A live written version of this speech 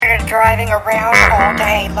driving around all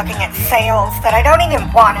day looking at sales that I don't even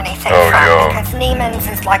want anything from because Neiman's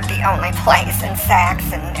is like the only place, and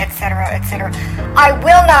Saks and et cetera, et cetera. I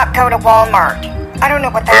will not go to Walmart. I don't know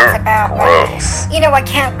what that's about. Gross. But, I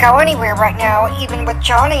can't go anywhere right now, even with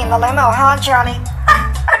Johnny in the limo. Huh, Johnny?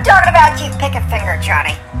 I'm talking about you. Pick a finger,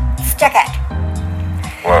 Johnny. Stick it.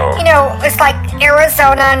 Wow. It's like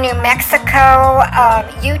Arizona, New Mexico,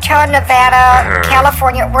 Utah, Nevada,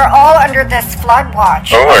 California. We're all under this flood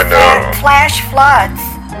watch. Oh, I know. Flash floods.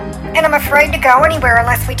 And I'm afraid to go anywhere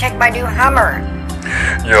unless we take my new Hummer.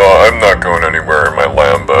 Yeah, I'm not going anywhere in my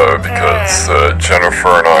Lambo because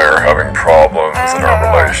Jennifer and I are having problems in our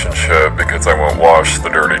relationship because I won't wash the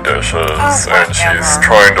dirty dishes, and she's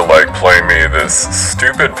trying to play me this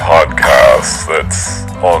stupid podcast that's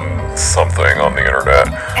on something on the internet.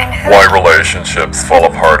 Why relationships fall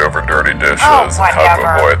apart over dirty dishes and how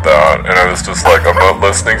to avoid that. And I was just like, I'm not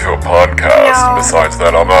listening to a podcast, and besides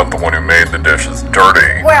that, I'm not the one who made the dishes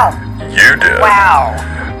dirty. Well, you did. Wow.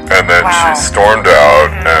 And then she stormed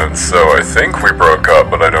out, and so I think we broke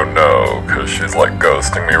up, but I don't know, because she's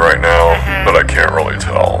ghosting me right now, but I can't really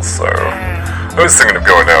tell, so I was thinking of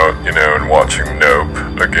going out, and watching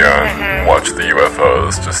Nope again, watch the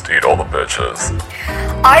UFOs just eat all the bitches.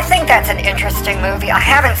 I think that's an interesting movie. I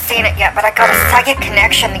haven't seen it yet, but I got a psychic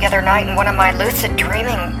connection the other night in one of my lucid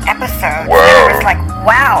dreaming episodes. Wow. And it was like,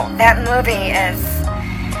 wow, that movie is...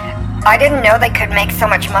 I didn't know they could make so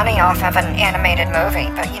much money off of an animated movie,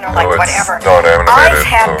 but whatever. It's not animated. I've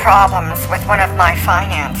had problems with one of my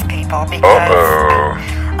finance people because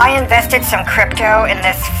I invested some crypto in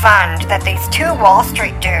this fund that these two Wall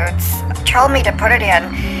Street dudes told me to put it in,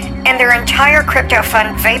 and their entire crypto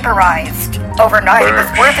fund vaporized overnight. It was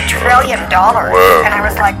worth $1 trillion. Whoa. And I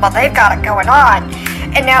was like, well, they've got it going on.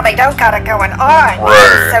 And now they don't got it going on.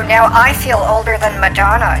 Right. So now I feel older than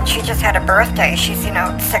Madonna, and she just had a birthday. She's,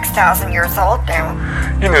 6,000 years old now.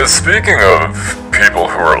 Speaking of people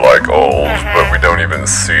who are old, but we don't even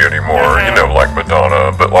see anymore, like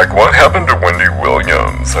Madonna, but what happened to Wendy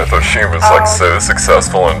Williams? I thought she was so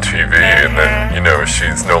successful on TV, and then,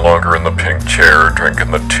 she's no longer in the pink chair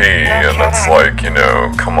drinking the tea, and it's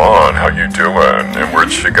come on, how you doing? And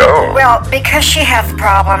where'd she go? Well, because she has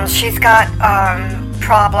problems, she's got,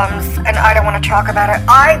 problems, and I don't want to talk about it.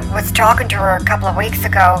 I was talking to her a couple of weeks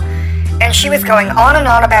ago, and she was going on and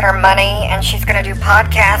on about her money, and she's going to do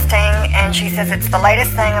podcasting, and she says it's the latest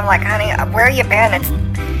thing. I'm like, honey, where you been? It's,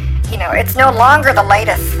 it's no longer the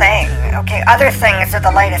latest thing. Okay, other things are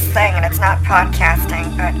the latest thing, and it's not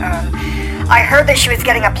podcasting, but I heard that she was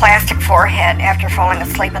getting a plastic forehead after falling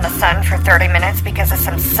asleep in the sun for 30 minutes because of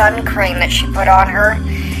some sun cream that she put on her.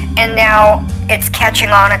 And now it's catching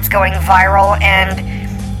on, it's going viral, and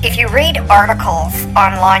if you read articles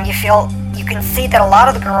online, you can see that a lot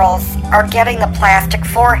of the girls are getting the plastic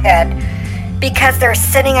forehead because they're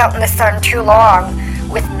sitting out in the sun too long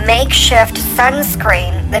with makeshift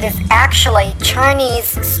sunscreen that is actually Chinese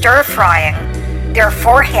stir-frying their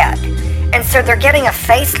forehead. And so they're getting a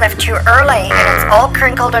facelift too early, and it's all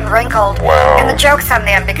crinkled and wrinkled. Wow. And the joke's on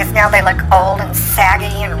them because now they look old and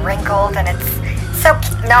saggy and wrinkled, and it's so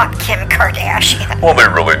not Kim Kardashian. Well, they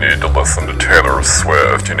really need to listen to Taylor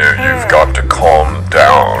Swift. You've got to calm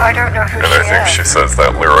down. I don't know who she is. And I think she says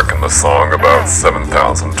that lyric in the song about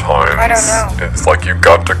 7,000 times. I don't know. It's you've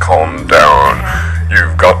got to calm down.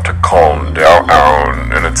 You've got to calm down.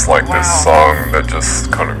 And it's this song that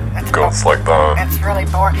just kind of goes like that. It's really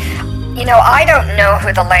boring. I don't know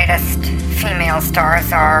who the latest female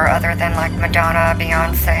stars are other than Madonna,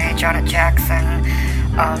 Beyonce, Janet Jackson,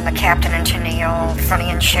 the Captain and Tennille,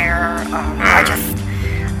 Sonny and Cher.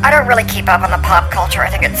 I don't really keep up on the pop culture. I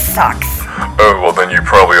think it sucks. Oh, well then you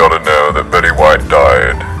probably ought to know that Betty White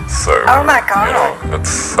died, so... Oh my God. It's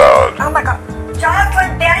sad. Oh my God.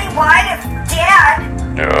 Jocelyn, Betty White is dead.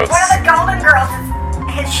 Yes. One of the Golden Girls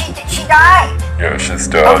she died. Yeah, she's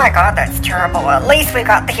dead. Oh my God, that's terrible. At least we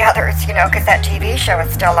got the others, because that TV show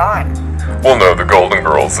is still on. Well, no, the Golden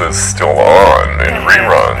Girls is still on in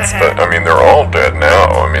reruns, but they're all dead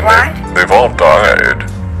now. They've all died.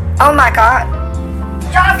 Oh my God.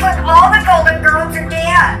 Jocelyn, all the Golden Girls are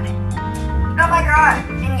dead. Oh my God.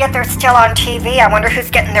 And yet they're still on TV. I wonder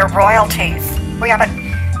who's getting their royalties. We have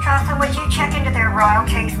Jocelyn, would you check into their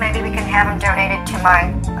royalties? Maybe we can have them donated to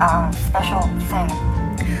my special thing.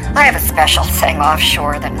 I have a special thing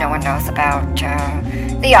offshore that no one knows about.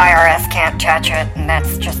 The IRS can't touch it, and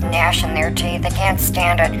that's just gnashing their teeth. They can't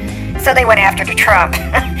stand it. So they went after Trump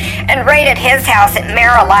and raided his house at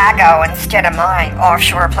Mar-a-Lago instead of my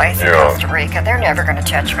offshore place in Costa Rica. They're never going to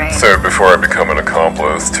touch me. So before I become an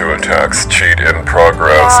accomplice to a tax cheat in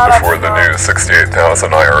progress, before the new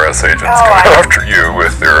 68,000 IRS agents come after you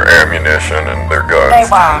with their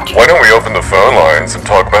won't. Why don't we open the phone lines and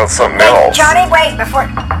talk about something else? Johnny, wait,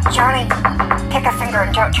 Johnny, pick a finger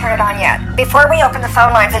and don't turn it on yet. Before we open the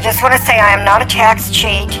phone lines, I just want to say I am not a tax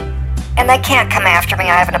cheat, and they can't come after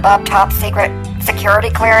me. I have an above top secret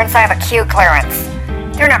security clearance. I have a Q clearance.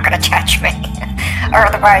 They're not going to touch me. Or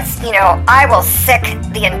otherwise, I will sick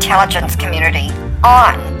the intelligence community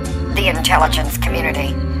on the intelligence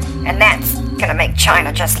community. And that's gonna make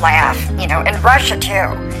China just laugh, and Russia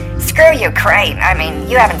too. Screw Ukraine. I mean,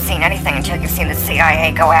 you haven't seen anything until you've seen the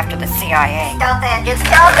CIA go after the CIA. Stop that, just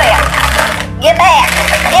stop that. Get back.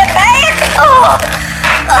 Oh,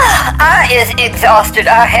 I is exhausted.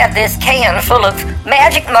 I have this can full of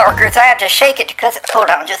magic markers. I have to shake it because,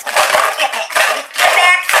 hold on, just get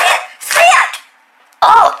back, sit.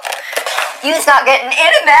 Oh, you's not getting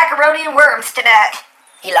any macaroni and worms tonight.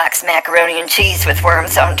 He likes macaroni and cheese with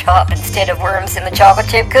worms on top instead of worms in the chocolate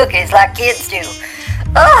chip cookies like kids do.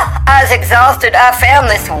 Oh, I was exhausted. I found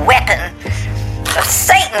this weapon of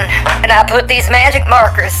Satan, and I put these magic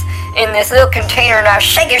markers in this little container, and I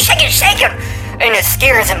shake it, and it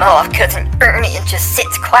scares him off, because Ernie just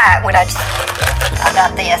sits quiet when I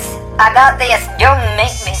got this. Don't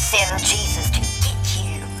make me send Jesus to get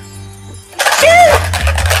you.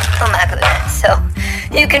 Oh my goodness. So,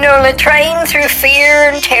 you can only train through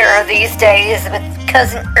fear and terror these days with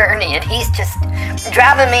Cousin Ernie, and he's just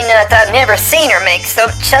driving me nuts. I've never seen her make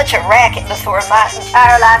such a racket before in my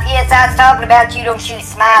entire life. Yes, I was talking about you. Don't you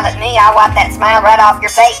smile at me. I'll wipe that smile right off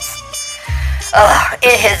your face.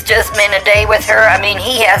 It has just been a day with her. I mean,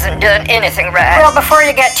 he hasn't done anything right. Well, before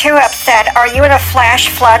you get too upset, are you in a flash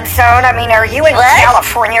flood zone? I mean, are you in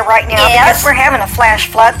California right now? Yes. Because we're having a flash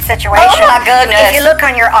flood situation. Oh, my goodness. If you look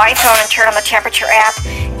on your iPhone and turn on the temperature app,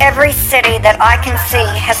 every city that I can see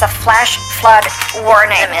has a flash flood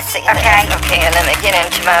warning. Let me see. Okay, let me get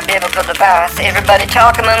into my biblical device. Everybody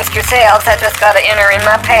talk amongst yourselves. I just got to enter in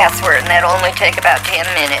my password, and that'll only take about 10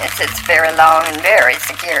 minutes. It's very long and very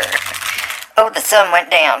secure. Oh, the sun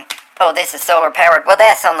went down. Oh, this is solar powered. Well,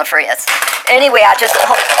 that's on the fritz. Anyway,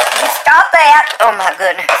 stop that. Oh my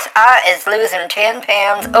goodness. I is losing 10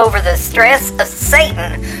 pounds over the stress of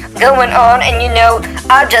Satan going on. And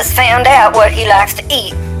I just found out what he likes to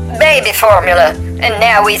eat. Baby formula. And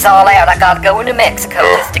now he's all out. I gotta go into Mexico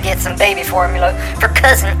just to get some baby formula for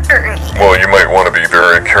Cousin Ernie. Well, you might want to be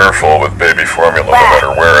very careful with baby formula no matter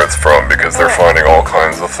where it's from, because they're finding all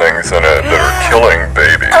kinds of things in it that are killing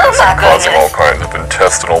babies and causing all kinds of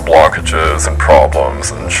intestinal blockages and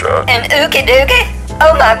problems and shit. And ookie dookie?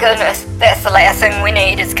 Oh my goodness, that's the last thing we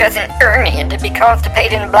need is Cousin Ernie to be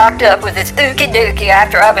constipated and blocked up with his ookie dookie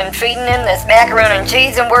after I've been feeding him this macaroni and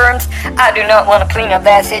cheese and worms. I do not want to clean up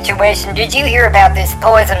that situation. Did you hear about this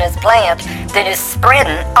poisonous plant that is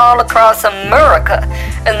spreading all across America?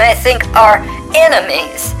 And they think our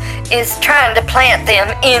enemies is trying to plant them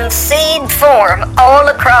in seed form all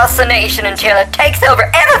across the nation until it takes over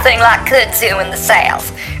everything like kudzu in the South.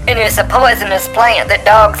 And it's a poisonous plant that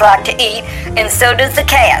dogs like to eat, and so does the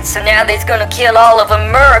cats. So now they're gonna kill all of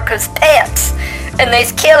America's pets. And they're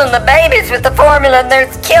killing the babies with the formula, and they're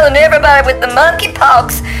killing everybody with the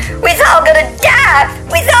monkeypox. We're all gonna die!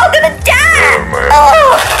 Oh, man.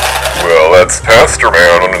 Well, that's Pastor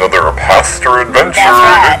Man on another Pastor Adventure.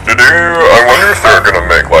 That's right. I wonder if they're gonna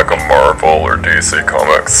make like a Marvel or DC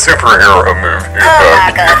Comics superhero movie. Oh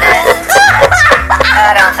my goodness.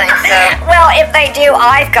 I don't think so. Well, if they do,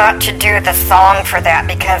 I've got to do the song for that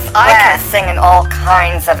because I can sing in all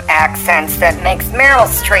kinds of accents that makes Meryl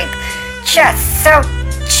Streep just so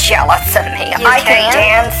jealous of me. I can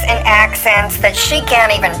dance in accents that she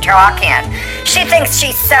can't even talk in. She thinks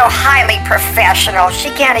she's so highly professional, she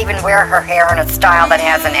can't even wear her hair in a style that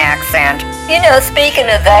has an accent. Speaking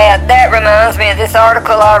of that reminds me of this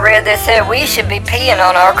article I read that said we should be peeing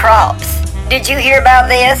on our crops. Did you hear about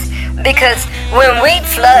this? Because when we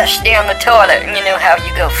flush down the toilet, you know how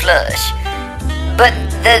you go flush, but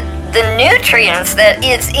the nutrients that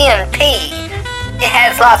is in pee, it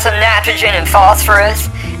has lots of nitrogen and phosphorus,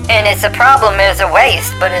 and it's a problem as a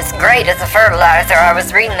waste, but it's great as a fertilizer. I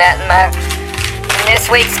was reading that in this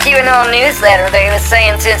week's QAnon newsletter. They were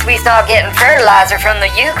saying since we stopped getting fertilizer from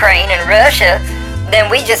the Ukraine and Russia, then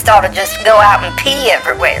we just ought to just go out and pee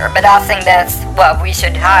everywhere. But I think that's what we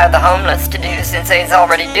should hire the homeless to do since they's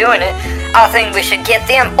already doing it. I think we should get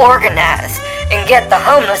them organized and get the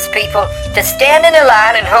homeless people to stand in a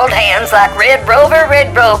line and hold hands like Red Rover,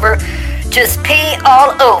 just pee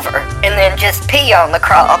all over, and then just pee on the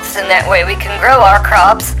crops, and that way we can grow our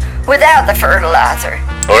crops without the fertilizer.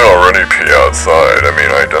 I already pee outside. I mean,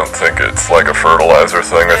 I don't think it's like a fertilizer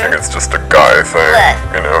thing. I think it's just a guy thing.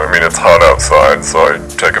 You know, I mean, it's hot outside, so I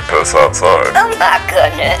take a piss outside. Oh my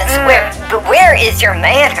goodness. Where is your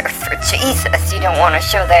manner for Jesus? You don't want to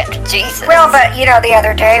show that to Jesus. Well, but you know, the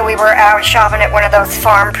other day we were out shopping at one of those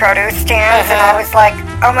farm produce stands, and I was like,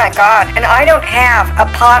 oh my God. And I don't have a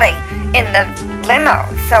potty in the limo,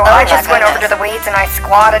 so I just went over to the weeds and I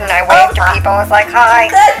squatted and I waved to people. I was like,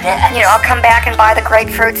 hi. You know, I'll come back and buy the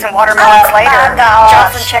grapefruits and watermelons later.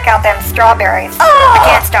 Jocelyn, check out them strawberries. I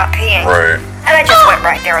can't stop peeing. Right. And I just went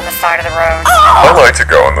right there on the side of the road. I like to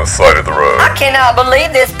go on the side of the road. I cannot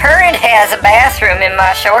believe this parent has a bathroom in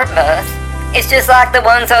my short bus. It's just like the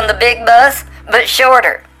ones on the big bus, but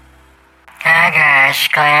shorter. Hi guys,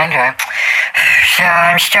 Glenda. So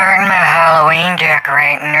I'm starting my Halloween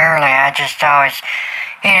decorating early. I just always,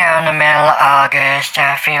 you know, in the middle of August,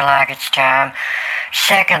 I feel like it's time.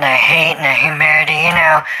 Sick of the heat and the humidity, you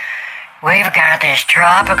know. We've got this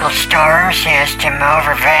tropical storm system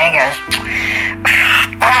over Vegas.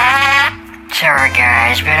 Sorry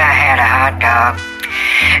guys, but I had a hot dog.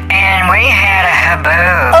 And we had a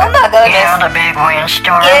haboob. Oh my goodness. You know, the big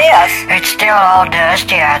windstorm? Yes. It's still all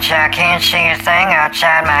dusty outside. I can't see a thing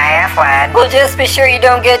outside my half-wide. Well, just be sure you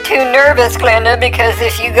don't get too nervous, Glenda, because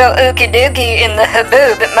if you go ookie-dookie in the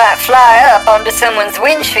haboob, it might fly up onto someone's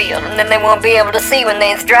windshield, and then they won't be able to see when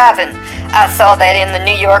they're driving. I saw that in the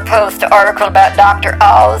New York Post article about Dr.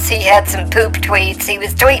 Oz. He had some poop tweets. He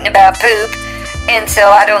was tweeting about poop. And so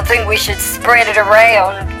I don't think we should spread it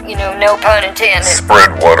around, you know, no pun intended. Spread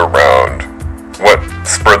what around? What,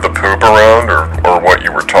 spread the poop around, or what you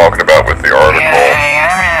were talking about with the article?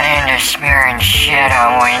 Yeah, I'm not into smearing shit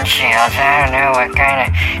on windshields. I don't know what kind of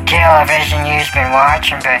television you've been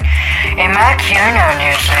watching, but in my QAnon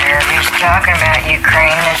newsletter, he's talking about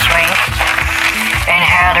Ukraine this week and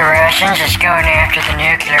how the Russians is going after the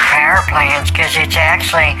nuclear power plants because it's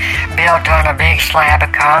actually built on a big slab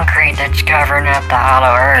of concrete that's covering up the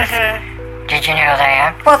hollow earth. Did you know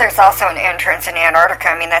that? Well, there's also an entrance in Antarctica.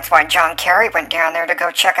 I mean, that's why John Kerry went down there to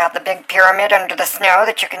go check out the big pyramid under the snow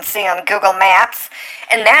that you can see on Google Maps.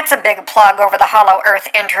 And that's a big plug over the Hollow Earth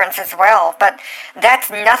entrance as well. But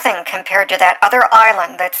that's nothing compared to that other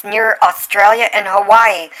island that's near Australia and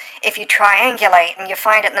Hawaii. If you triangulate and you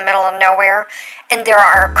find it in the middle of nowhere, and there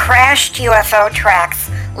are crashed UFO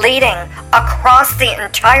tracks leading across the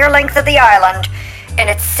entire length of the island, and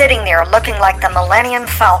it's sitting there looking like the Millennium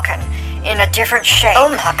Falcon in a different shape. Oh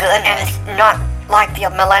my goodness. And not like the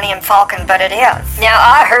Millennium Falcon, but it is. Now,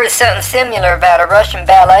 I heard something similar about a Russian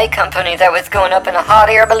ballet company that was going up in a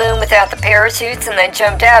hot air balloon without the parachutes, and they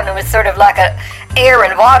jumped out, and it was sort of like a air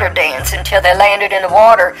and water dance until they landed in the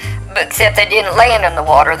water, but except they didn't land in the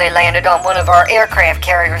water. They landed on one of our aircraft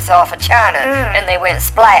carriers off of China, and they went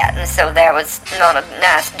splat, and so that was not a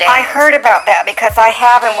nice dance. I heard about that because I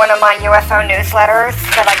have in one of my UFO newsletters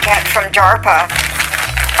that I get from DARPA.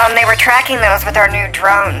 They were tracking those with our new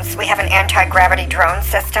drones. We have an anti-gravity drone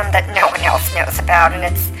system that no one else knows about, and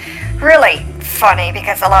it's really funny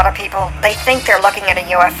because a lot of people, they think they're looking at a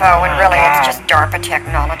UFO, and really it's just DARPA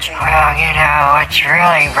technology. Well, you know, it's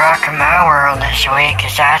really rocking my world this week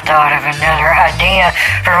because I thought of another idea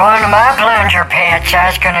for one of my plunger pets. I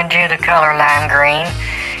was going to do the color lime green,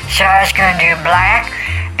 so I was going to do black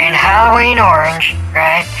and Halloween orange,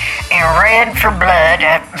 right, and red for blood,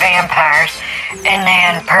 vampires, and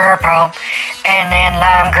then purple, and then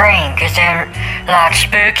lime green, because they're like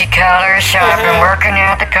spooky colors, so I've been working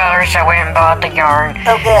out the colors. I went and bought the yarn.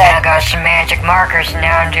 Oh, good. And I got some magic markers, and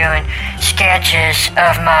now I'm doing sketches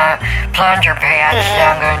of my plunger pads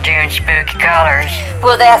that I'm going to do in spooky colors.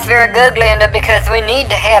 Well, that's very good, Glenda, because we need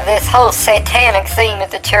to have this whole satanic theme at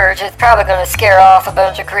the church. It's probably going to scare off a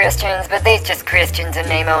bunch of Christians, but they're just Christians in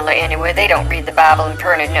name only anyway. They don't read the Bible and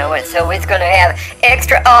printed know it, so it's going to have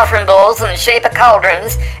extra offering bowls in the shape of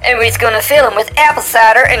cauldrons, and we're going to fill them with apple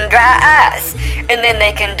cider and dry ice. And then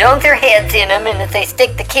they can dunk their heads in them, and if they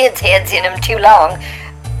stick the kids' heads in them too long,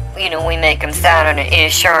 you know, we make them sign an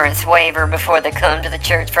insurance waiver before they come to the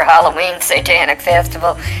church for Halloween Satanic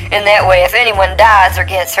Festival. And that way, if anyone dies or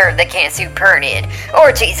gets hurt, they can't sue Pernid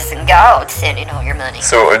or Jesus and God sending all your money.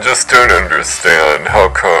 So I just don't understand how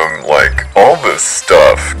come, like, all this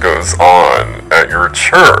stuff goes on at your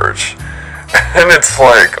church, and it's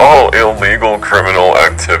like all illegal criminal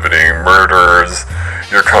activity, murders.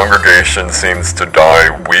 Your congregation seems to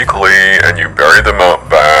die weekly, and you bury them out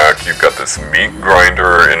back. You've got this meat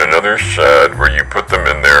grinder in another shed where you put them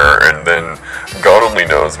in there, and then God only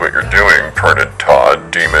knows what you're doing, Pernod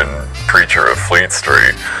Todd, demon preacher of Fleet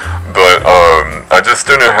Street. But, I just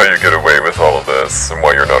don't know how you get away with all of this and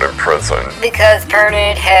why you're not in prison. Because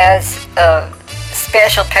Pernod has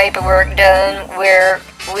special paperwork done where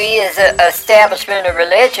we as an establishment of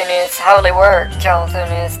religion is holy work, Jonathan,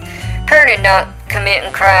 is Pernod not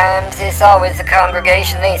committing crimes. It's always the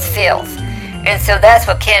congregation, they's filth. And so that's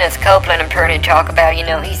what Kenneth Copeland and Pernod talk about. You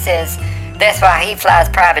know, he says that's why he flies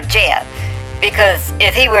private jet. Because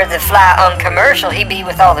if he were to fly on commercial, he'd be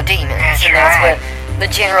with all the demons. That's and right. That's what the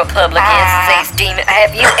general public is these demons.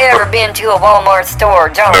 Have you ever been to a Walmart store,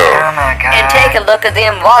 Jonathan? No. Oh my God. And take a look at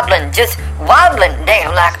them just waddling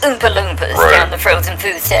down like Oompa Loompas Right. down the frozen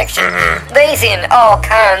food section. Mm-hmm. They's in all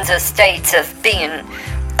kinds of states of being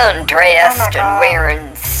undressed Oh my and God.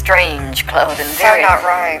 wearing strange clothing. So Very not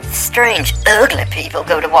right. strange, ugly people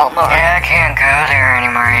go to Walmart. Yeah, I can't go there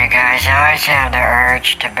anymore, you guys. I always have the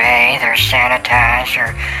urge to bathe or sanitize or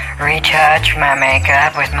retouch my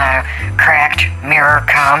makeup with my cracked mirror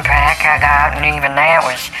compact I got, and even that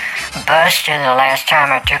was busted the last time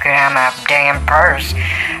I took it out of my damn purse.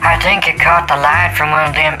 I think it caught the light from one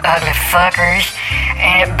of them ugly fuckers,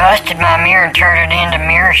 and it busted my mirror and turned it into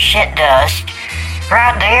mirror shit dust.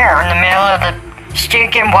 Right there in the middle of the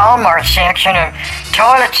stinking Walmart section of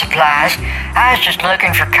toilet supplies. I was just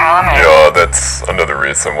looking for comedy. Yeah, that's another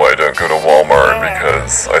reason why I don't go to Walmart,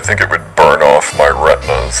 because I think it would burn off my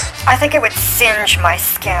retinas. I think it would singe my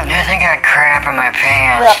skin. Mm. I think I'd crap in my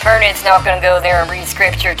pants. Well, Pernod's not going to go there and read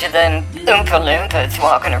scripture to them Oompa Loompas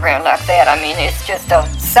walking around like that. I mean, it's just a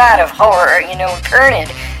sight of horror. You know, Pernod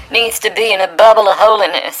needs to be in a bubble of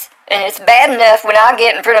holiness. And it's bad enough when I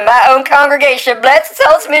get in front of my own congregation of Blessed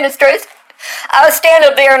Souls Ministries. I'll stand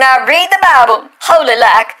up there and I read the Bible, holy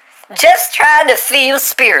like, just trying to feel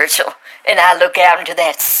spiritual. And I look out into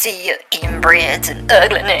that sea of inbreds and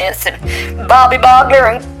ugliness and Bobby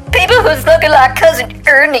Bogler and people who's looking like Cousin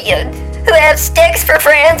Ernie who have sticks for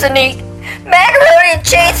friends and eat macaroni and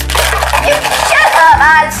cheese. You shut up,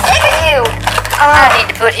 I'm sick of you. I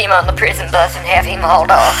need to put him on the prison bus and have him hauled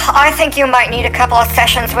off. I think you might need a couple of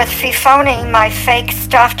sessions with Fifoni, my fake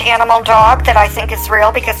stuffed animal dog that I think is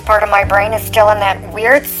real because part of my brain is still in that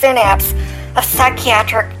weird synapse of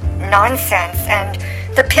psychiatric nonsense. And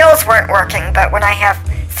the pills weren't working, but when I have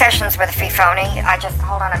sessions with Fifoni,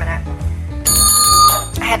 hold on a minute.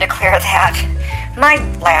 I had to clear that. My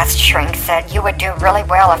last shrink said you would do really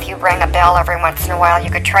well if you rang a bell every once in a while. You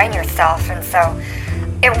could train yourself, and so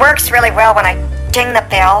it works really well when I ding the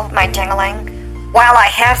bell, my ding-a-ling, while I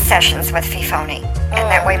have sessions with Fifoni. And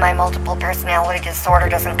that way my multiple personality disorder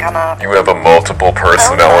doesn't come up. You have a multiple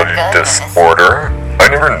personality goodness. disorder? I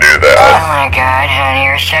never knew Oh that. my God, honey,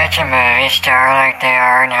 you're such a movie star like they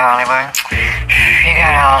are in Hollywood. You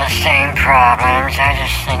got all the same problems. I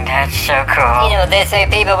just think that's so cool. You know, they say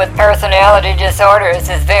people with personality disorders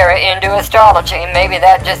is very into astrology. Maybe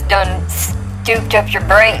that just done stooped up your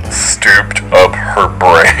brain. Stooped up her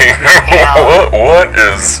brain. Yeah. What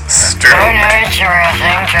is stooped? I know it's a real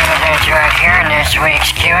thing, Triple H, right here in this week's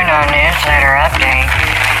QAnon newsletter update.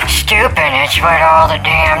 Stooping, it's what all the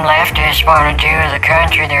damn leftists want to do to the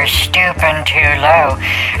country. They're stooping too low.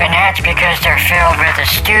 And that's because they're filled with a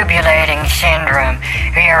stubulating syndrome.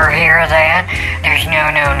 You ever hear of that? There's no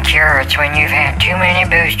known cure. It's when you've had too many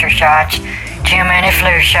booster shots, too many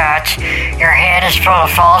flu shots, your head is full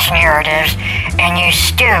of false narratives, and you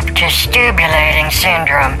stoop to stubulating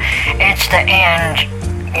syndrome. It's the end,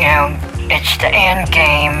 it's the end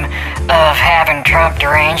game of having Trump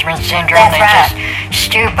derangement syndrome. That's They right. just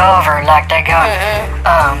stoop over like they got,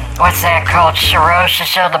 what's that called?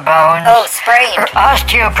 Cirrhosis of the bones? Oh, sprained. Or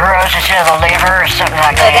osteoporosis of the liver or something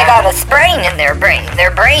like They that. got a sprain in their brain.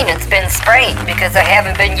 Their brain has been sprained because they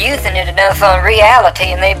haven't been using it enough on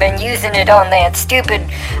reality, and they've been using it on that stupid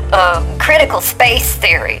critical space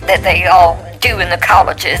theory that they all do in the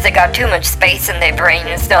colleges. They got too much space in their brain.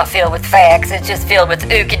 It's not filled with facts. It's just filled with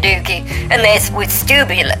ookie dookie. And they with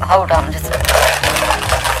stubulate. Hold on, just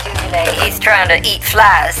stubulate. He's trying to eat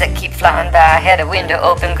flies that keep flying by. I had a window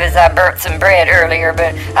open because I burnt some bread earlier,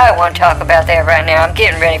 but I don't want to talk about that right now. I'm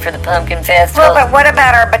getting ready for the pumpkin festival. Well, but what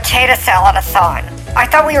about our potato salad-a-thon? I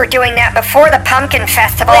thought we were doing that before the pumpkin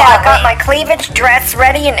festival. Yeah, I got my cleavage dress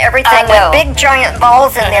ready and everything I know. with big giant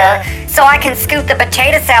balls in there so I can scoop the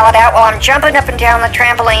potato salad out while I'm jumping up and down the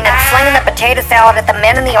trampoline and slinging the potato salad at the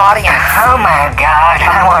men in the audience. Oh my God,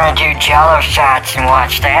 I want to do Jell-O shots and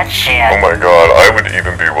watch that shit. Oh my God, I would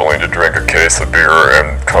even be willing to drink a case of beer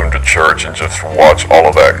and come to church and just watch all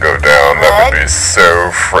of that go down. That would be so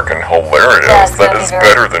freaking hilarious. That's That gonna is be very-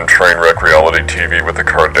 better than train wreck reality TV with the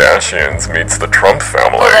Kardashians meets the Trump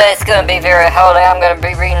family. Well, it's going to be very holy. I'm going to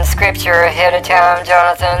be reading scripture ahead of time,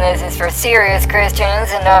 Jonathan. This is for serious Christians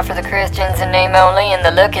and not for the Christians in name only and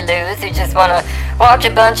the looky-loos who just want to watch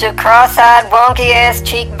a bunch of cross-eyed, wonky-ass,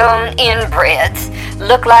 cheekbone inbreds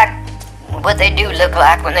look like what they do look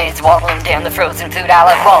like when they's waddling down the frozen food aisle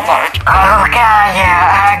at Walmart. Oh, God, yeah,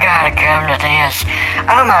 I gotta come to this.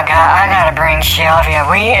 Oh, my God, I gotta bring Sylvia.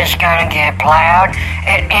 We is gonna get plowed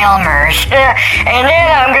at Elmer's. And then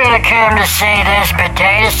I'm gonna come to see this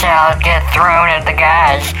potato salad get thrown at the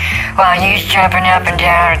guys while you's jumping up and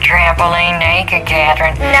down a trampoline naked,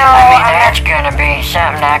 Catherine. No, I mean, that's gonna be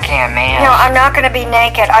something I can't miss. No, I'm not going to be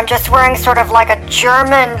naked. I'm just wearing sort of like a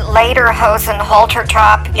German lederhosen halter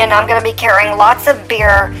top, and I'm going to be carrying lots of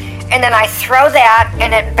beer. And then I throw that,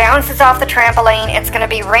 and it bounces off the trampoline. It's going to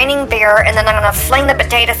be raining beer, and then I'm going to fling the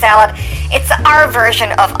potato salad. It's our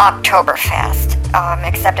version of Oktoberfest,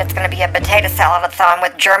 except it's going to be a potato salad-a-thon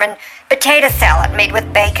with German potato salad made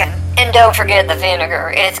with bacon. And don't forget the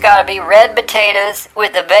vinegar. It's got to be red potatoes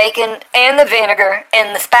with the bacon and the vinegar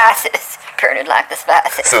and the spices. Printed like the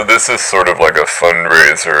spices. So this is sort of like a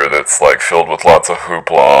fundraiser that's like filled with lots of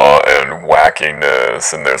hoopla and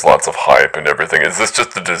wackiness, and there's lots of hype and everything. Is this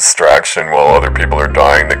just a distraction while other people are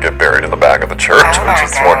dying that get buried in the back of the church? Oh my I'm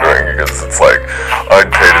just God. wondering, because it's like, I'd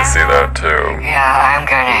pay to see that too. Yeah, I'm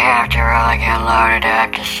gonna have to really get loaded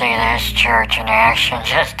up to see this church in action,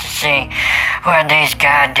 just to see what these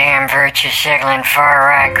goddamn virtue-signaling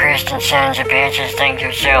far-right Christian sons of bitches think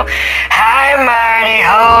they're so high mighty,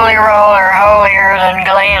 holy roller, holier than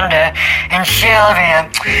Glenda and Sylvia.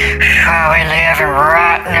 While we live and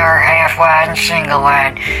rot in our half-wide and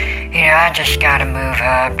single-wide. You know, I just gotta move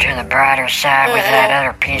up to the brighter side with that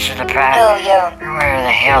other piece of the pie. Oh, yeah. Or whatever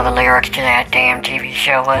the hell the lyrics to that damn TV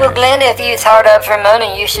show was. Well, Glenda, if you's hard up for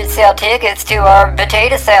money, you should sell tickets to our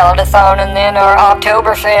potato salad-a-thon and then our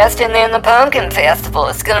Oktoberfest and then the Pumpkin Festival.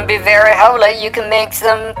 It's going to be very holy. You can make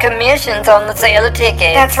some commissions on the sale of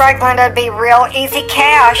tickets. That's right, Glenda. It'd be real easy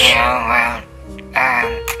cash. Yeah, well,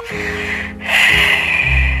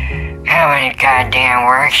 how many goddamn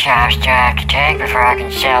workshops do I have to take before I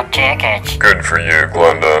can sell tickets? Good for you,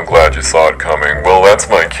 Glenda. I'm glad you saw it coming. Well, that's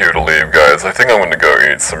my cue to leave, guys. I think I'm going to go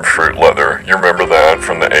eat some fruit leather. You remember that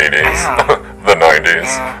from the 80s? The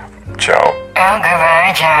 90s? Ciao. Oh,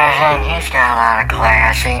 goodbye, Jonathan. He's got a lot of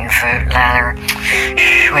class eating fruit leather.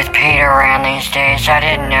 With Peter around these days, I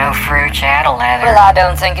didn't know fruits had a leather. Well, I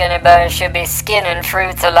don't think anybody should be skinning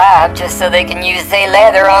fruits alive just so they can use their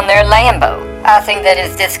leather on their Lambo. I think that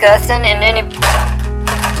is disgusting, and then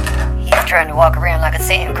he's trying to walk around like a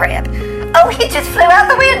sand crab. Oh, he just flew out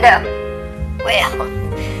the window.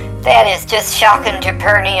 Well, that is just shocking to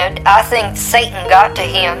Pernia. I think Satan got to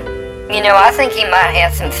him. You know, I think he might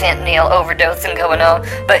have some fentanyl overdosing going on,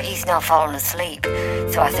 but he's not falling asleep.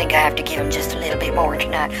 So I think I have to give him just a little bit more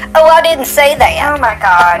tonight. Oh, I didn't say that. Oh, my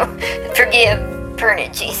God. Forgive Pernia,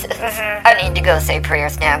 Jesus. I need to go say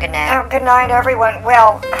prayers now. Good night. Oh, good night, everyone.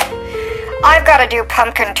 Well, I've got to do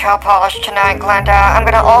pumpkin toe polish tonight, Glenda. I'm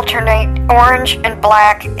going to alternate orange and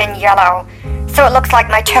black and yellow, so it looks like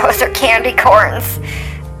my toes are candy corns.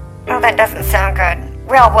 Oh, that doesn't sound good.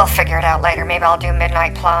 Well, we'll figure it out later. Maybe I'll do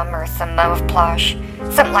midnight plum or some mauve plush.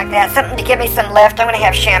 Something like that. Something to give me some lift. I'm going to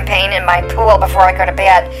have champagne in my pool before I go to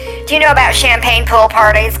bed. Do you know about champagne pool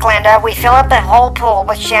parties, Glenda? We fill up the whole pool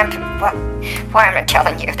with champagne. Well, why am I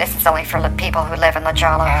telling you? This is only for the people who live in La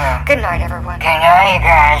Jolla. Good night, everyone. Good night, you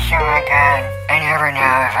guys. Oh, my God. I never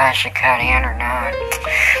know if I should cut in or not.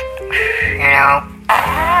 You know,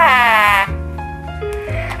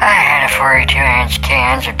 I had a 42-ounce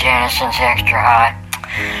cans of Dennison's Extra Hot.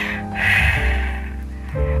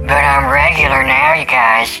 But I'm regular now, you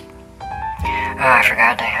guys. Oh, I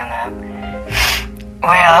forgot to hang up.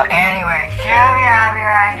 Well, anyway, Sylvia, I'll be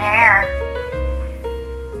right there.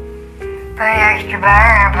 Put extra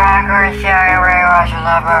butter and popcorn, Sylvia, Ray Watch a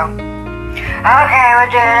Lobo. Okay,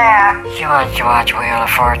 we'll do that. She wants to watch Wheel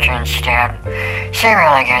of Fortune instead. She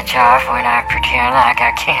really gets off when I pretend like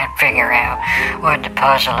I can't figure out what the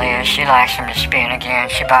puzzle is. She likes them to spin again.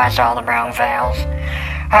 She buys all the wrong vowels.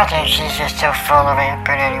 I think she's just so full of it,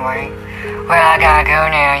 but anyway. Well, I gotta go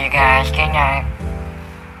now, you guys. Good night.